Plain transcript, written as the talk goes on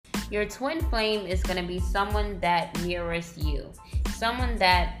Your twin flame is going to be someone that mirrors you, someone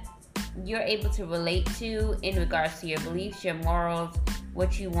that you're able to relate to in regards to your beliefs, your morals,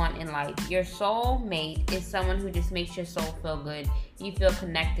 what you want in life. Your soul mate is someone who just makes your soul feel good. You feel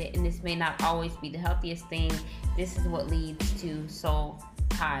connected, and this may not always be the healthiest thing. This is what leads to soul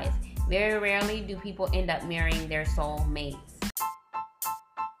ties. Very rarely do people end up marrying their soul mates.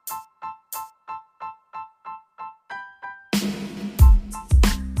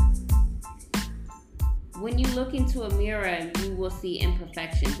 When you look into a mirror, you will see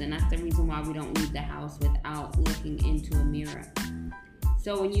imperfections, and that's the reason why we don't leave the house without looking into a mirror.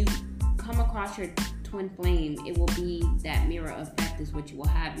 So when you come across your twin flame, it will be that mirror effect is what you will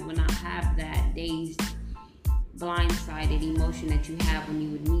have. You will not have that dazed, blindsided emotion that you have when you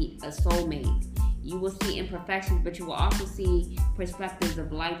would meet a soulmate. You will see imperfections, but you will also see perspectives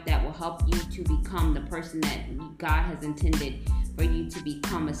of life that will help you to become the person that God has intended for you to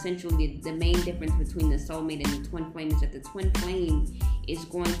become. Essentially, the main difference between the soulmate and the twin flame is that the twin flame is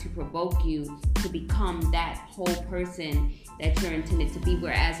going to provoke you to become that whole person that you're intended to be,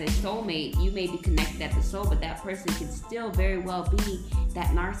 whereas a soulmate, you may be connected at the soul, but that person could still very well be that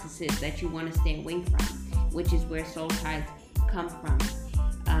narcissist that you want to stay away from, which is where soul ties come from.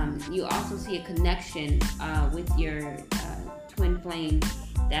 You also see a connection with your twin flame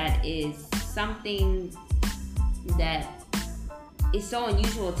that is something that is so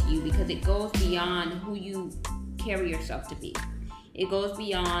unusual to you because it goes beyond who you carry yourself to be. It goes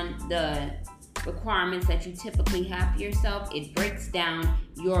beyond the requirements that you typically have for yourself. It breaks down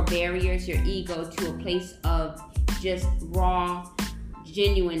your barriers, your ego, to a place of just raw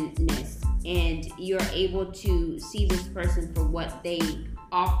genuineness, and you're able to see this person for what they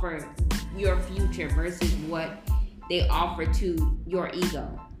offer your future versus what they offer to your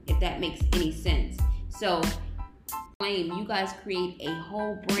ego, if that makes any sense. So you guys create a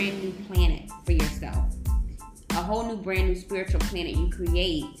whole brand new planet for yourself, a whole new brand new spiritual planet you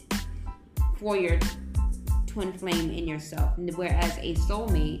create for your twin flame in yourself. Whereas a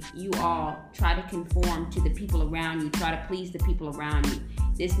soulmate, you all try to conform to the people around you, try to please the people around you.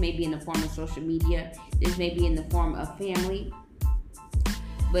 This may be in the form of social media, this may be in the form of family,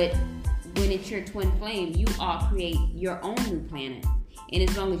 but when it's your twin flame, you all create your own new planet. And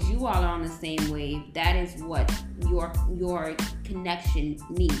as long as you all are on the same wave, that is what your connection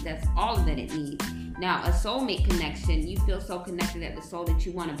needs. That's all that it needs. Now, a soulmate connection, you feel so connected at the soul that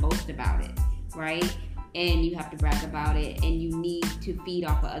you want to boast about it, right? And you have to brag about it, and you need to feed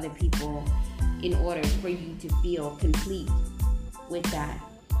off of other people in order for you to feel complete with that.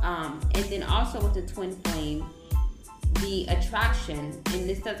 And then also with the twin flame, the attraction, and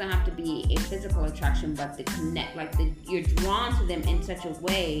this doesn't have to be a physical attraction, but the connect, you're drawn to them in such a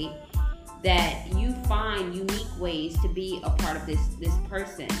way that you find unique ways to be a part of this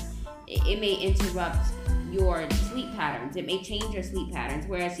person. It may interrupt your sleep patterns. It may change your sleep patterns.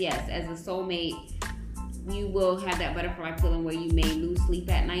 Whereas, yes, as a soulmate, you will have that butterfly feeling where you may lose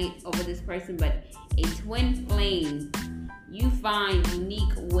sleep at night over this person. But a twin flame, you find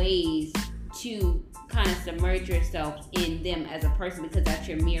unique ways to kind of submerge yourself in them as a person, because that's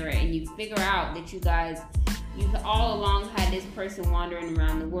your mirror, and you figure out that you've all along had this person wandering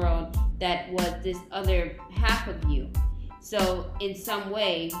around the world that was this other half of you. So in some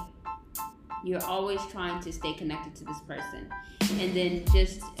way, you're always trying to stay connected to this person. And then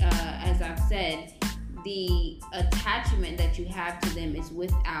just as I've said, the attachment that you have to them is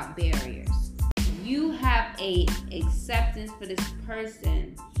without barriers. You have a acceptance for this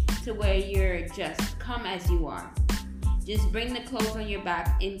person to where you're just come as you are. Just bring the clothes on your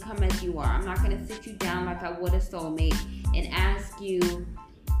back and come as you are. I'm not going to sit you down like I would a soulmate and ask you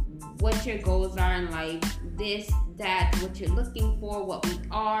what your goals are in life, this, that, what you're looking for, what we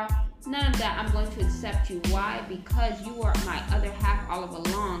are. None of that. I'm going to accept you. Why? Because you are my other half all of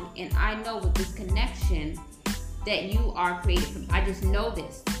along, and I know with this connection that you are created from. I just know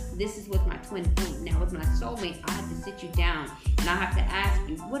this. This is with my twin flame. Now with my soulmate, I have to sit you down and I have to ask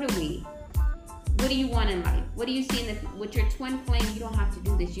you, what are we? What do you want in life? What do you see with your twin flame? You don't have to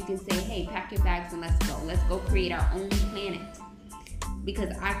do this. You can say, hey, pack your bags and let's go. Let's go create our own planet.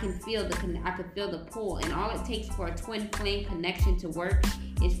 Because I can feel the pull, and all it takes for a twin flame connection to work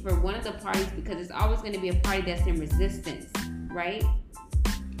is for one of the parties, because it's always going to be a party that's in resistance, right?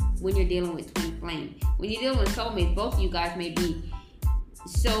 When you're dealing with twin flame, when you're dealing with soulmates, both of you guys may be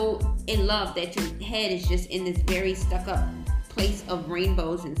so in love that your head is just in this very stuck up place of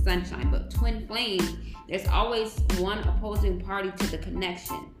rainbows and sunshine. But twin flames, there's always one opposing party to the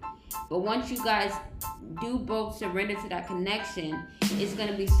connection. But once you guys do both surrender to that connection, it's going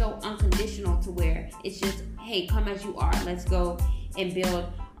to be so unconditional to where it's just, hey, come as you are. Let's go and build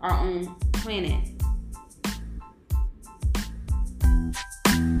our own planet.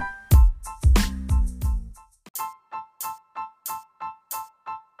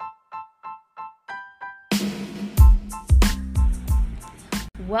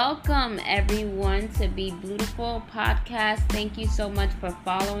 Welcome everyone to Be Beautiful podcast. Thank you so much for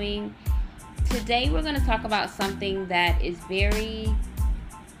following. Today we're going to talk about something that is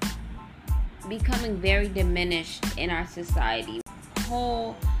becoming very diminished in our society.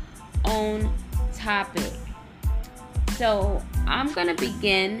 Whole own topic. So I'm going to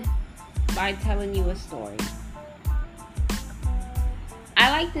begin by telling you a story. I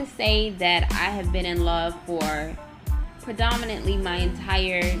like to say that I have been in love for predominantly my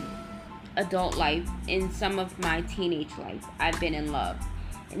entire adult life. In some of my teenage life, I've been in love.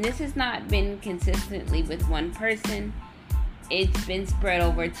 And this has not been consistently with one person. It's been spread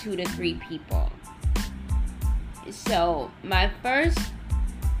over 2 to 3 people. So, my first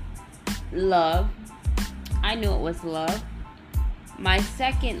love, I knew it was love. My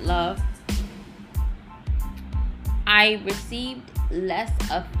second love, I received less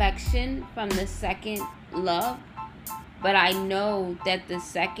affection from the second love. But I know that the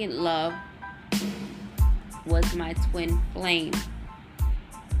second love was my twin flame.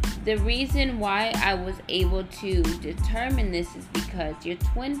 The reason why I was able to determine this is because your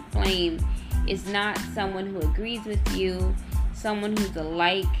twin flame is not someone who agrees with you, someone who's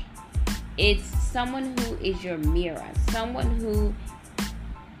alike. It's someone who is your mirror, someone who,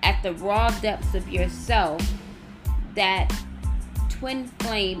 at the raw depths of yourself, that twin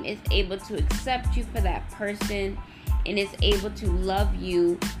flame is able to accept you for that person and is able to love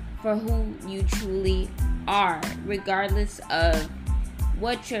you for who you truly are, regardless of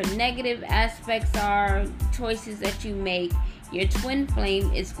what your negative aspects are, choices that you make. Your twin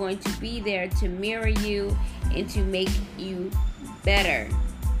flame is going to be there to mirror you and to make you better.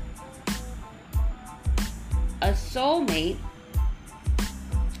 A soulmate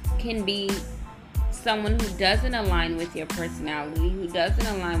can be someone who doesn't align with your personality, who doesn't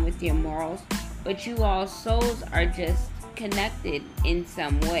align with your morals, but you all souls are just connected in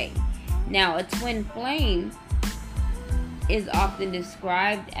some way. Now, a twin flame is often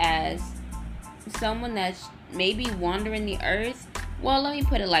described as someone that's maybe wandering the earth. Well, let me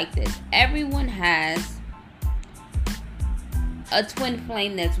put it like this. Everyone has a twin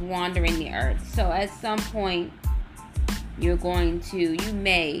flame that's wandering the earth. So at some point, you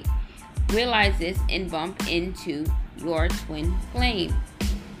may realize this and bump into your twin flame.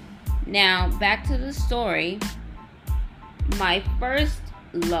 Now, back to the story. My first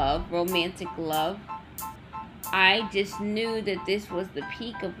love, romantic love, I just knew that this was the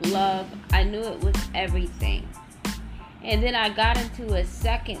peak of love. I knew it was everything. And then I got into a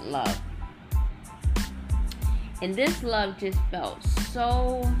second love. And this love just felt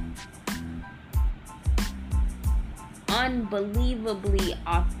so unbelievably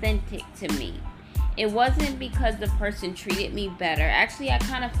authentic to me. It wasn't because the person treated me better. Actually, I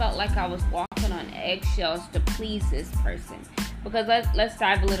kind of felt like I was walking on eggshells to please this person. Because let's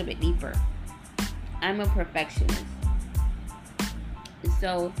dive a little bit deeper. I'm a perfectionist.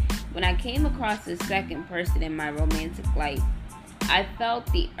 So when I came across the second person in my romantic life, I felt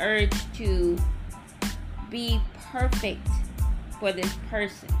the urge to be perfect for this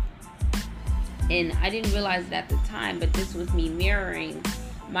person. And I didn't realize it at the time, but this was me mirroring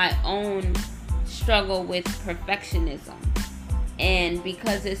my own struggle with perfectionism. And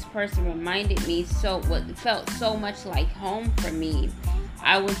because this person reminded me what felt so much like home for me,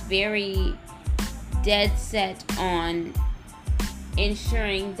 I was very dead set on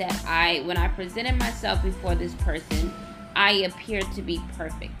ensuring that when I presented myself before this person, I appeared to be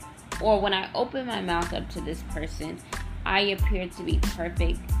perfect. Or when I opened my mouth up to this person, I appeared to be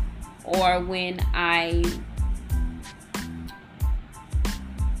perfect. Or when I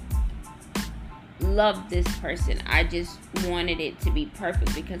loved this person, I just wanted it to be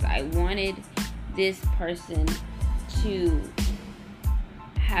perfect because I wanted this person to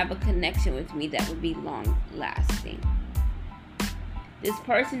have a connection with me that would be long lasting. This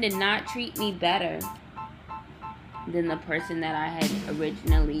person did not treat me better than the person that I had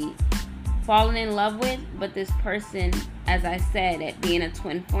originally fallen in love with, but this person, as I said, at being a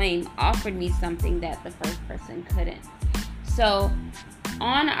twin flame, offered me something that the first person couldn't. So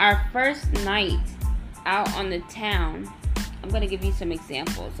on our first night out on the town, I'm going to give you some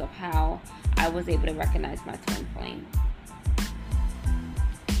examples of how I was able to recognize my twin flame.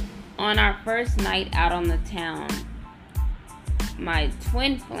 On our first night out on the town, my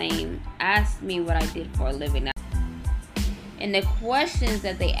twin flame asked me what I did for a living. And the questions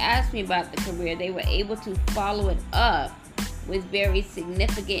that they asked me about the career, they were able to follow it up with very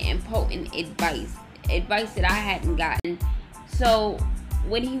significant and potent advice that I hadn't gotten. So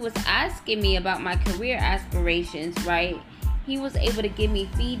when he was asking me about my career aspirations, right, he was able to give me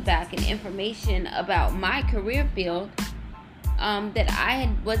feedback and information about my career field that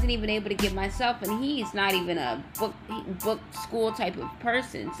I wasn't even able to give myself, and he's not even a book school type of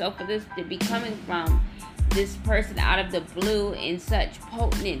person. So for this to be coming from this person out of the blue in such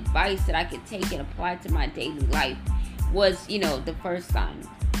potent advice that I could take and apply to my daily life was, the first sign.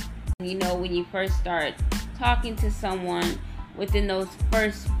 When you first start talking to someone, within those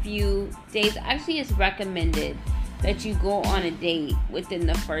first few days, actually it's recommended that you go on a date within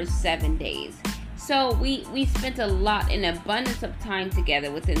the first 7 days. So we spent a lot, an abundance of time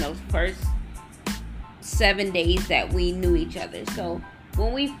together within those first 7 days that we knew each other. So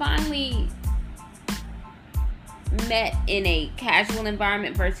when we finally met in a casual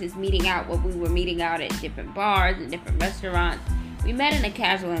environment versus meeting out, where we were meeting out at different bars and different restaurants, we met in a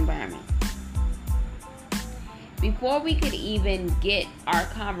casual environment. Before we could even get our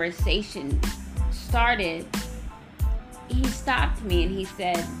conversation started, he stopped me and he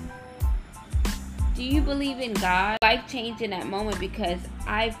said, "Do you believe in God?" Life changed in that moment, because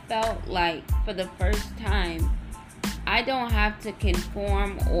I felt like for the first time, I don't have to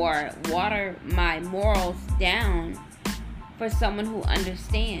conform or water my morals down for someone who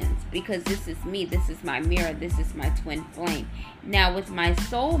understands, because this is me, this is my mirror, this is my twin flame. Now with my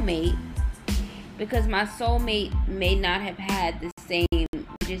soulmate, because my soulmate may not have had the same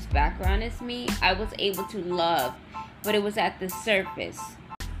religious background as me, I was able to love, but it was at the surface.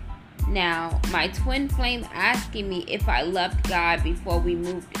 Now, my twin flame asking me if I loved God before we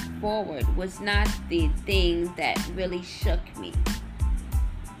moved forward was not the thing that really shook me.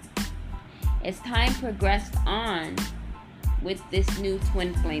 As time progressed on with this new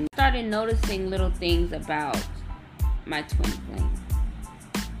twin flame, I started noticing little things about my twin flame.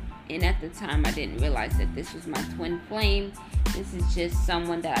 And at the time, I didn't realize that this was my twin flame. This is just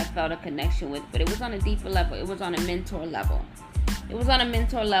someone that I felt a connection with, but it was on a deeper level. It was on a mentor level. It was on a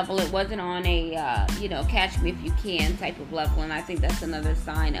mentor level. It wasn't on a, catch me if you can type of level. And I think that's another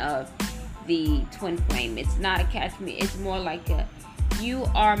sign of the twin flame. It's not a catch me. It's more like a, you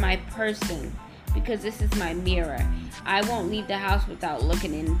are my person, because this is my mirror. I won't leave the house without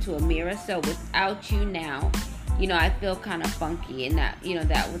looking into a mirror. So without you now, I feel kind of funky, and that,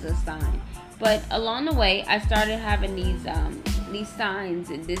 that was a sign. But along the way, I started having these signs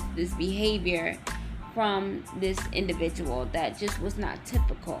and this behavior from this individual that just was not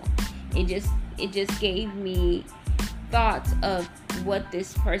typical. It just gave me thoughts of what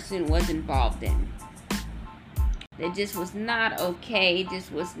this person was involved in. That just was not okay,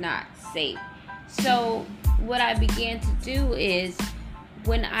 just was not safe. So what I began to do is,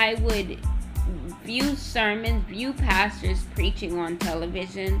 when I would view sermons, view pastors preaching on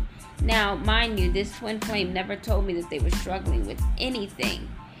television. Now, mind you, this twin flame never told me that they were struggling with anything.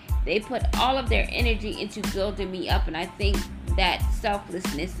 They put all of their energy into building me up, and I think that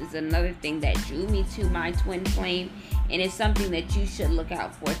selflessness is another thing that drew me to my twin flame, and it's something that you should look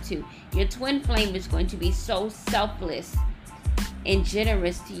out for too. Your twin flame is going to be so selfless and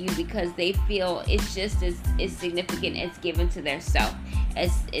generous to you, because they feel it's just as significant as giving to their self,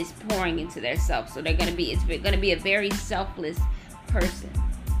 as pouring into their self. So it's going to be a very selfless person.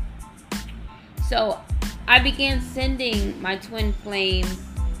 So I began sending my twin flame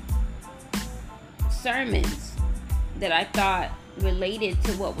sermons that I thought related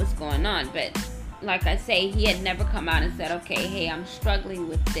to what was going on. But like I say, he had never come out and said, okay, hey, I'm struggling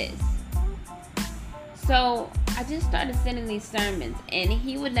with this. So I just started sending these sermons, and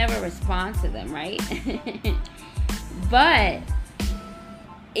he would never respond to them, right? But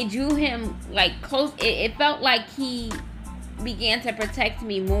it drew him close. It felt like he began to protect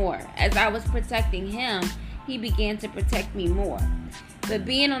me more. As I was protecting him, he began to protect me more. But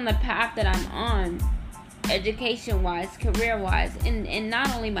being on the path that I'm on, education-wise, career-wise, and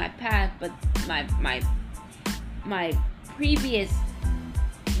not only my path, but my previous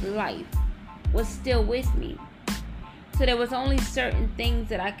life was still with me. So there was only certain things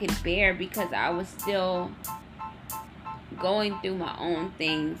that I could bear, because I was still going through my own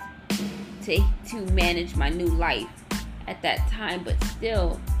things to manage my new life at that time. But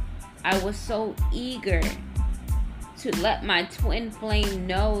still, I was so eager to let my twin flame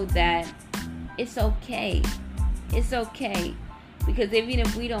know that it's okay. It's okay. Because even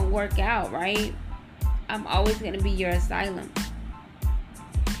if we don't work out, right, I'm always going to be your asylum.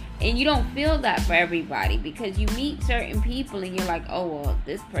 And you don't feel that for everybody, because you meet certain people and you're like, oh, well,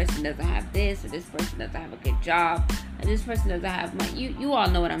 this person doesn't have this, or this person doesn't have a good job, or this person doesn't have money. You all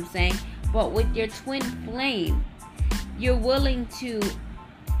know what I'm saying. But with your twin flame, you're willing to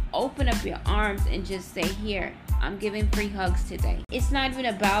open up your arms and just say, here, I'm giving free hugs today. It's not even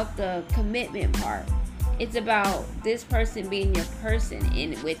about the commitment part. It's about this person being your person.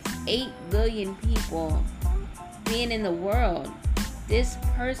 And with 8 billion people being in the world, this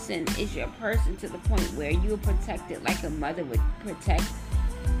person is your person to the point where you will protect it like a mother would protect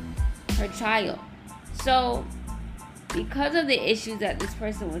her child. So because of the issues that this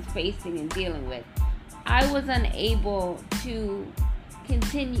person was facing and dealing with, I was unable to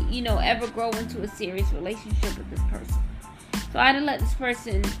continue, ever grow into a serious relationship with this person. So I had to let this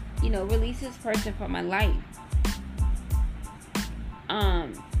person, release this person from my life.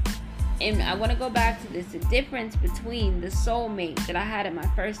 And I want to go back to this. The difference between the soulmate that I had in my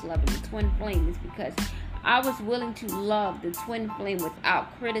first love and the twin flame is because I was willing to love the twin flame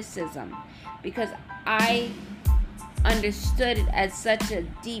without criticism, because I understood it at such a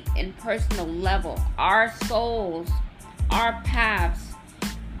deep and personal level. Our souls, our paths,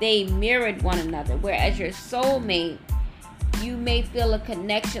 they mirrored one another. Whereas your soulmate, you may feel a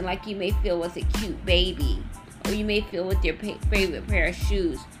connection like you may feel with a cute baby, or you may feel with your favorite pair of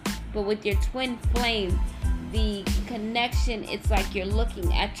shoes. But with your twin flame, the connection, it's like you're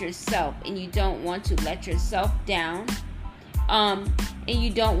looking at yourself and you don't want to let yourself down. And you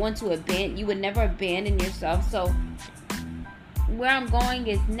don't want to you would never abandon yourself. So where I'm going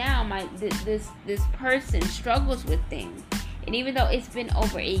is now this person struggles with things. And even though it's been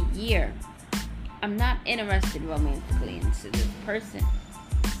over a year, I'm not interested romantically into this person.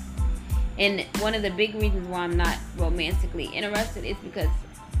 And one of the big reasons why I'm not romantically interested is because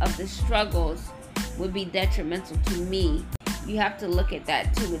of the struggles would be detrimental to me. You have to look at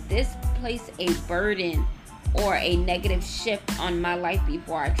that too. Would this place a burden or a negative shift on my life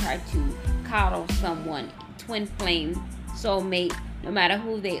before I try to coddle someone? Twin flame, soulmate, no matter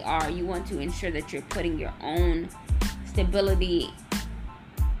who they are, you want to ensure that you're putting your own stability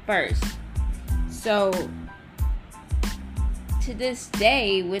first. So to this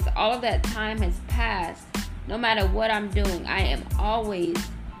day, with all of that time has passed, no matter what I'm doing, I am always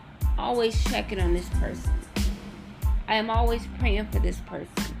checking on this person. I am always praying for this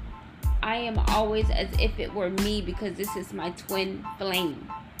person. I am always as if it were me, because this is my twin flame.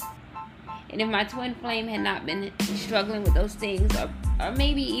 And if my twin flame had not been struggling with those things, or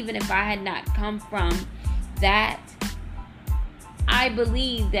maybe even if I had not come from that, I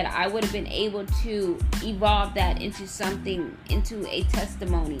believe that I would have been able to evolve that into something, into a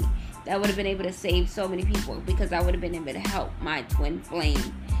testimony that would have been able to save so many people, because I would have been able to help my twin flame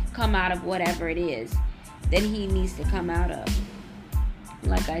come out of whatever it is that he needs to come out of.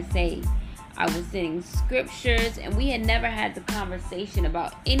 Like I say, I was sending scriptures, and we had never had the conversation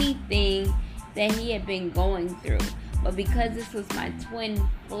about anything that he had been going through. But because this was my twin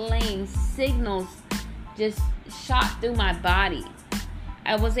flame, signals just shot through my body.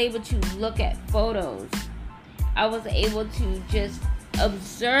 I was able to look at photos. I was able to just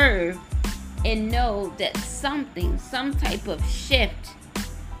observe and know that some type of shift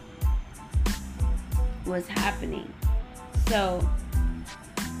was happening. So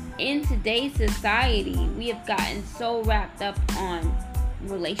in today's society, we have gotten so wrapped up on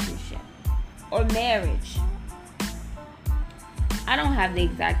relationship or marriage. I don't have the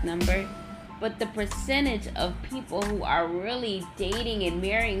exact number, but the percentage of people who are really dating and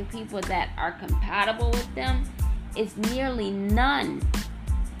marrying people that are compatible with them is nearly none.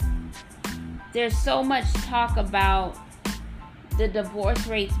 There's so much talk about the divorce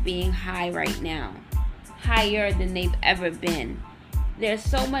rates being high right now, higher than they've ever been. There's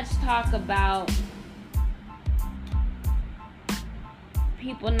so much talk about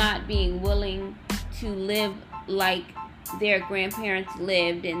people not being willing to live like their grandparents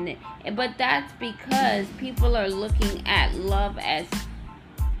lived, but that's because people are looking at love as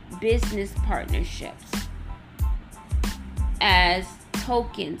business partnerships, as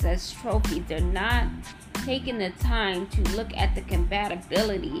tokens, as trophies. They're not taking the time to look at the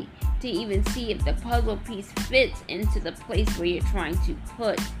compatibility to even see if the puzzle piece fits into the place where you're trying to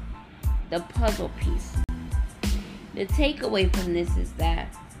put the puzzle piece. The takeaway from this is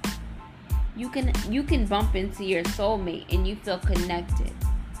that you can bump into your soulmate and you feel connected,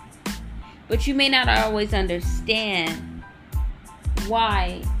 but you may not always understand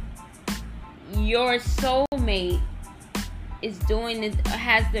why your soulmate is doing it,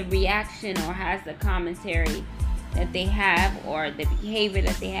 has the reaction or has the commentary that they have, or the behavior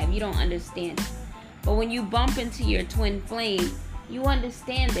that they have. You don't understand it. But when you bump into your twin flame, you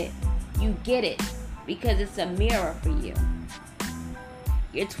understand it. You get it, because it's a mirror for you.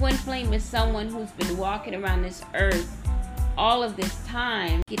 Your twin flame is someone who's been walking around this earth all of this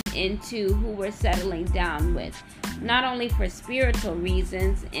time, get into who we're settling down with. not only for spiritual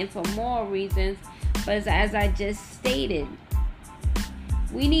reasons and for moral reasons, but as I just stated,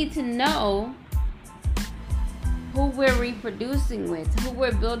 we need to know who we're reproducing with, who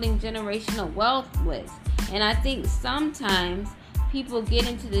we're building generational wealth with. And I think sometimes people get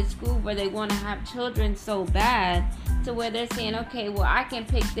into this groove where they want to have children so bad to where they're saying, okay, well, I can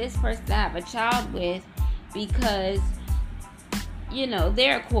pick this person to have a child with because, you know,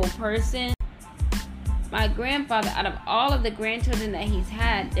 they're a cool person. My grandfather, out of all of the grandchildren that he's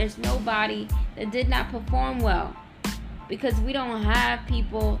had, there's nobody that did not perform well, because we don't have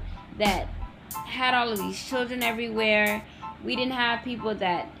people that had all of these children everywhere. We didn't have people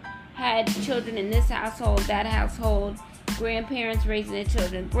that had children in this household, that household, grandparents raising their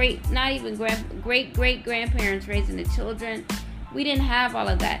children, great great grandparents raising the children. We didn't have all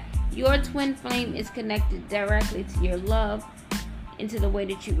of that. Your twin flame is connected directly to your love, into the way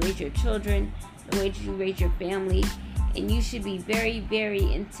that you raise your children, the way that you raise your family, and you should be very,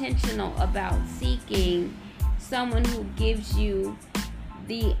 very intentional about seeking someone who gives you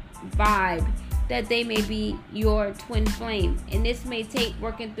the vibe that they may be your twin flame. And this may take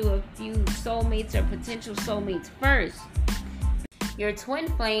working through a few soulmates or potential soulmates first. Your twin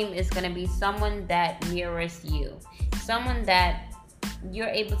flame is going to be someone that mirrors you, someone that you're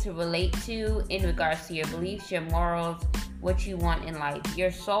able to relate to in regards to your beliefs, your morals, what you want in life. Your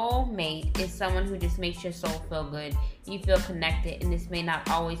soulmate is someone who just makes your soul feel good. You feel connected, and this may not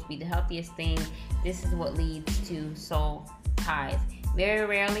always be the healthiest thing. This is what leads to soul ties. Very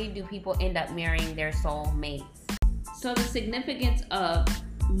rarely do people end up marrying their soulmates. So the significance of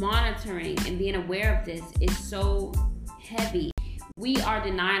monitoring and being aware of this is so heavy. We are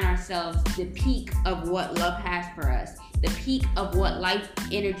denying ourselves the peak of what love has for us, the peak of what life,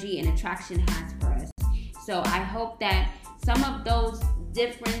 energy, and attraction has for us. So I hope that some of those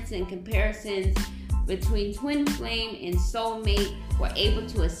differences and comparisons between twin flame and soulmate were able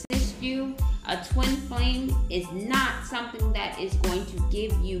to assist you. A twin flame is not something that is going to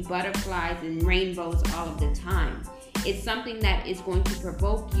give you butterflies and rainbows all of the time. It's something that is going to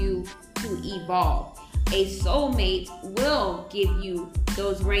provoke you to evolve. A soulmate will give you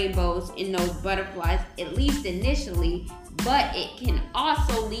those rainbows and those butterflies, at least initially, but it can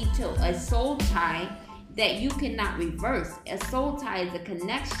also lead to a soul tie that you cannot reverse. A soul tie is a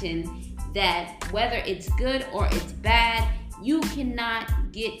connection that, whether it's good or it's bad, you cannot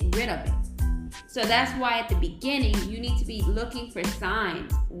get rid of it. So that's why at the beginning, you need to be looking for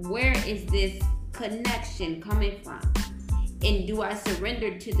signs. Where is this connection coming from? And do I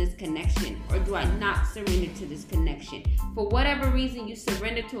surrender to this connection, or do I not surrender to this connection? For whatever reason you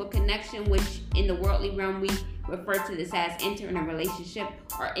surrender to a connection, which in the worldly realm we refer to this as entering a relationship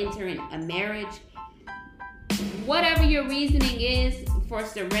or entering a marriage. Whatever your reasoning is for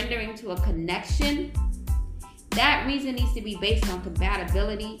surrendering to a connection, that reason needs to be based on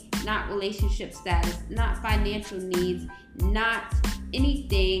compatibility, not relationship status, not financial needs, not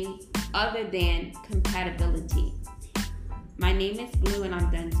anything other than compatibility. My name is Blue, and I'm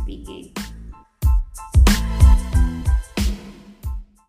done speaking.